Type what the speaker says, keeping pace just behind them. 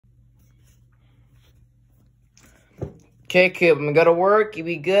Okay, Coop, I'm gonna go to work. You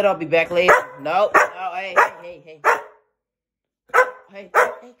be good. I'll be back later. No, hey. Hey,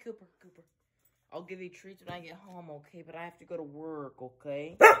 Cooper. I'll give you treats when I get home, okay? But I have to go to work,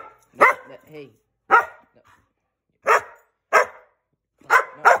 okay? Hey. No.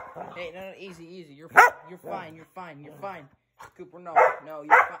 Hey, no, easy. You're fine. Cooper, no, you're fine. You're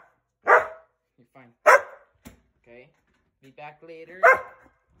fine. Okay? Be back later.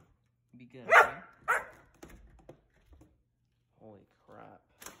 Be good, okay? Holy crap.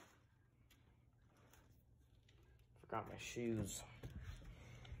 Forgot my shoes.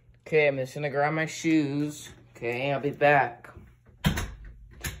 Okay, I'm just gonna grab my shoes. Okay, I'll be back.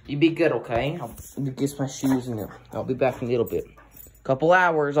 You be good, okay? I'll get my shoes and I'll be back in a little bit. Couple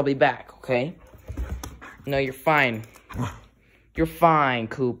hours, I'll be back, okay? No, you're fine. You're fine,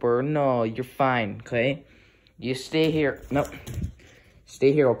 Cooper. No, you're fine, okay? You stay here. Nope.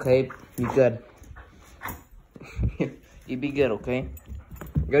 Stay here, okay? You good. You be good, okay?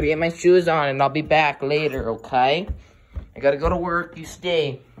 I gotta get my shoes on and I'll be back later, okay? I gotta go to work. You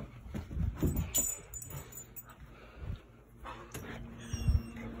stay.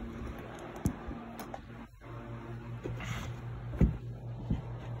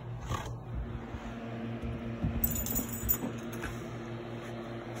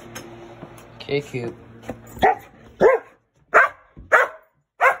 Okay, cute.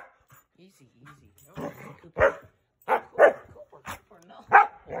 Easy. No, Cooper. Cooper, no.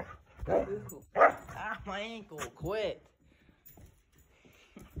 Ah, my ankle. Quit.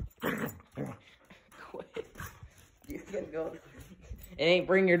 Quit. You can go. It ain't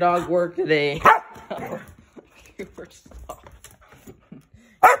bring your dog work today. Cooper, stop.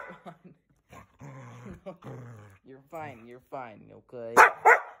 You're fine, okay?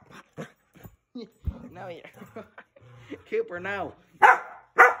 No, you're... Cooper, no.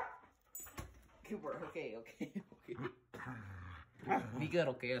 Cooper, okay. Be good,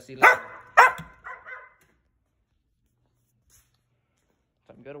 okay? I'll see you later.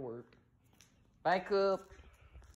 Time to go to work. Bye, Coop.